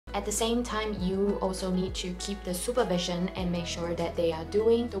At the same time, you also need to keep the supervision and make sure that they are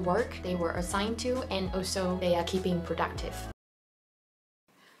doing the work they were assigned to, and also they are keeping productive.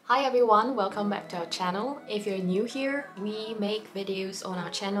 Hi everyone, welcome back to our channel. If you're new here, we make videos on our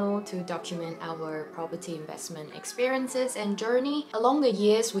channel to document our property investment experiences and journey. Along the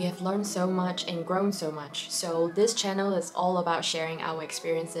years, we have learned so much and grown so much. So this channel is all about sharing our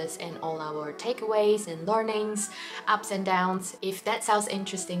experiences and all our takeaways and learnings, ups and downs. If that sounds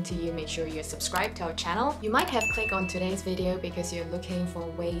interesting to you, make sure you're subscribed to our channel. You might have clicked on today's video because you're looking for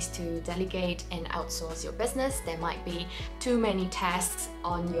ways to delegate and outsource your business. There might be too many tasks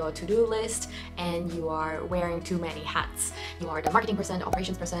on your to-do list and you are wearing too many hats. You are the marketing person, the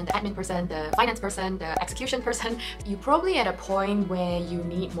operations person, the admin person, the finance person, the execution person. You're probably at a point where you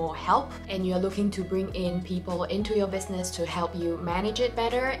need more help and you're looking to bring in people into your business to help you manage it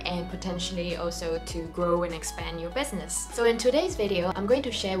better and potentially also to grow and expand your business. So in today's video, I'm going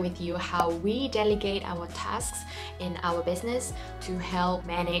to share with you how we delegate our tasks in our business to help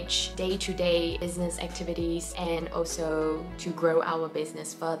manage day-to-day business activities and also to grow our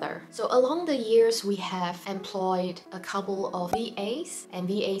business further. So along the years, we have employed a couple of VAs, and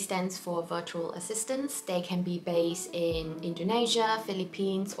VA stands for virtual assistants. They can be based in Indonesia,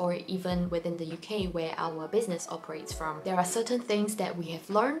 Philippines, or even within the UK where our business operates from. There are certain things that we have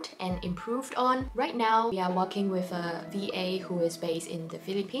learned and improved on. Right now, we are working with a VA who is based in the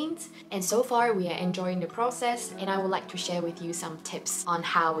Philippines, and so far we are enjoying the process, and I would like to share with you some tips on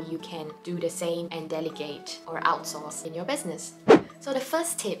how you can do the same and delegate or outsource in your business. So the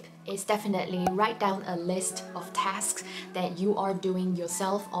first tip is definitely write down a list of tasks that you are doing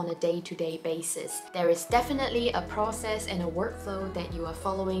yourself on a day-to-day basis. There is definitely a process and a workflow that you are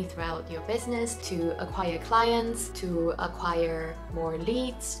following throughout your business to acquire clients, to acquire more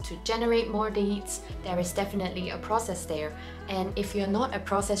leads, to generate more leads. There is definitely a process there. And if you're not a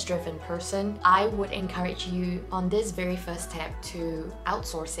process-driven person, I would encourage you on this very first step to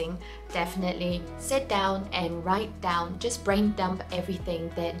outsourcing. Definitely sit down and write down, just brain dump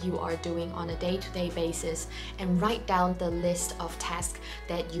everything that you are doing on a day-to-day basis and write down the list of tasks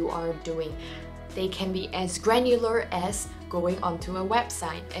that you are doing. They can be as granular as going onto a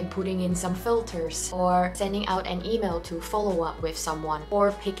website and putting in some filters, or sending out an email to follow up with someone,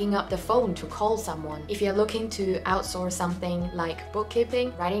 or picking up the phone to call someone. If you're looking to outsource something like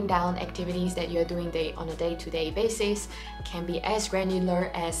bookkeeping, writing down activities that you're doing on a day-to-day basis can be as granular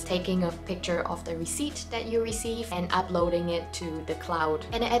as taking a picture of the receipt that you receive and uploading it to the cloud.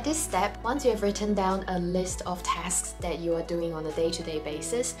 And at this step, once you have written down a list of tasks that you are doing on a day-to-day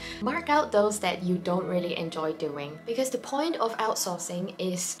basis, mark out those that you don't really enjoy doing, because the point of outsourcing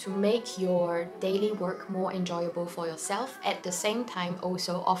is to make your daily work more enjoyable for yourself, at the same time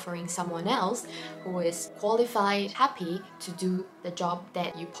also offering someone else who is qualified, happy to do the job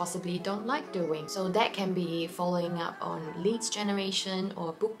that you possibly don't like doing. So that can be following up on leads generation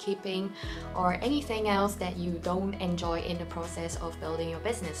or bookkeeping or anything else that you don't enjoy in the process of building your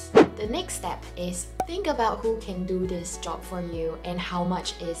business. The next step is think about who can do this job for you and how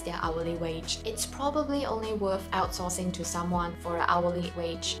much is their hourly wage. It's probably only worth outsourcing to someone for an hourly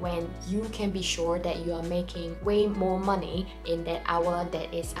wage when you can be sure that you are making way more money in that hour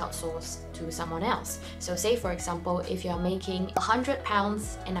that is outsourced to someone else. So say for example, if you're making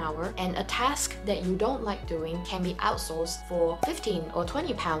 £100 an hour and a task that you don't like doing can be outsourced for £15 or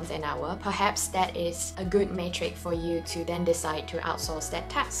 £20 an hour, perhaps that is a good metric for you to then decide to outsource that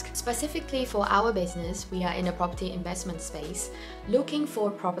task. Specifically for our business, we are in the property investment space. Looking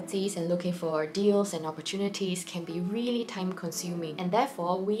for properties and looking for deals and opportunities can be really time consuming, and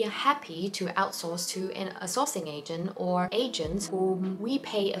therefore we are happy to outsource to a sourcing agent or agents whom we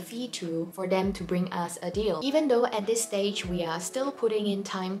pay a fee to for them to bring us a deal. Even though at this stage we are still putting in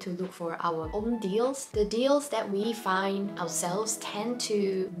time to look for our own deals, the deals that we find ourselves tend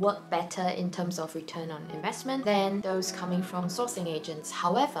to work better in terms of return on investment than those coming from sourcing agents.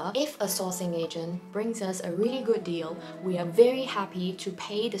 However, if a sourcing agent brings us a really good deal, we are very happy to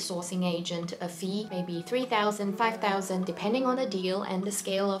pay the sourcing agent a fee, maybe $3,000, $5,000, depending on the deal and the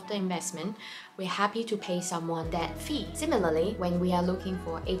scale of the investment. We're happy to pay someone that fee. Similarly, when we are looking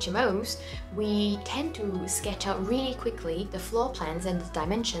for HMOs, we tend to sketch out really quickly the floor plans and the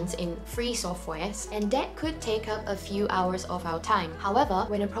dimensions in free softwares, and that could take up a few hours of our time. However,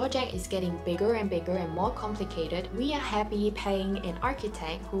 when a project is getting bigger and bigger and more complicated, we are happy paying an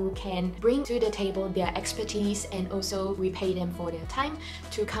architect who can bring to the table their expertise, and also we pay them for their time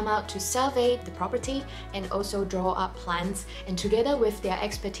to come out to survey the property and also draw up plans, and together with their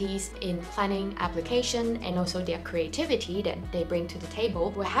expertise in planning thinking, application, and also their creativity that they bring to the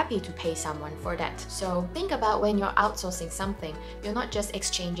table, we're happy to pay someone for that. So think about when you're outsourcing something, you're not just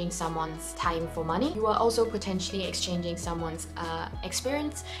exchanging someone's time for money, you are also potentially exchanging someone's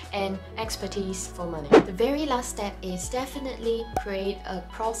experience and expertise for money. The very last step is definitely create a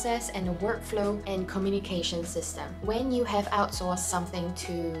process and a workflow and communication system. When you have outsourced something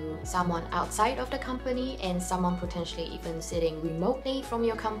to someone outside of the company and someone potentially even sitting remotely from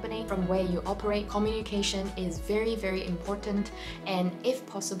your company, from where you operate, communication is very, very important. And if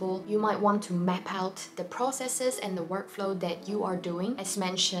possible, you might want to map out the processes and the workflow that you are doing. As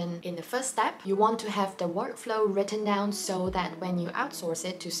mentioned in the first step, you want to have the workflow written down so that when you outsource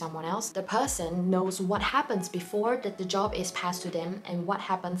it to someone else, the person knows what happens before that the job is passed to them and what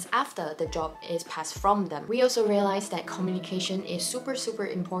happens after the job is passed from them. We also realize that communication is super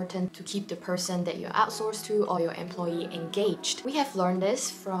important to keep the person that you outsource to or your employee engaged. We have learned this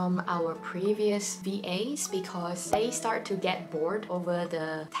from our previous VAs because they start to get bored over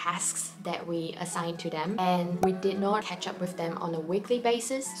the tasks that we assign to them, and we did not catch up with them on a weekly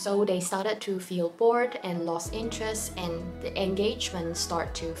basis, so they started to feel bored and lost interest, and the engagement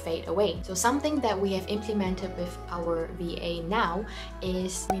start to fade away. So something that we have implemented with our VA now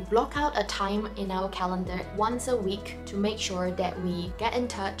is we block out a time in our calendar once a week to make sure that we get in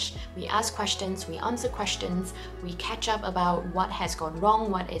touch, we ask questions, we answer questions, we catch up about what has gone wrong,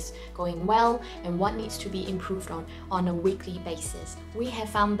 what is going well, and what needs to be improved on a weekly basis. We have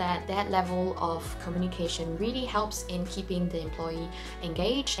found that that level of communication really helps in keeping the employee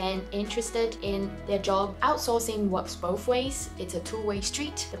engaged and interested in their job. Outsourcing works both ways. It's a two-way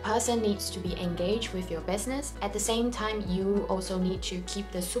street. The person needs to be engaged with your business. At the same time, you also need to keep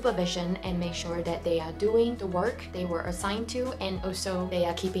the supervision and make sure that they are doing the work they were assigned to, and also they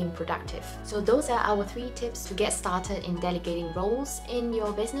are keeping productive. So those are our 3 tips to get started in delegating roles in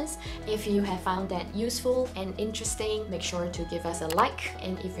your business. If you have found that useful and interesting, make sure to give us a like,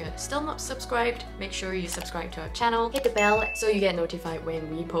 and if you're still not subscribed, make sure you subscribe to our channel, hit the bell so you get notified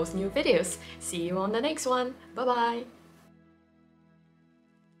when we post new videos. See you on the next one. Bye bye!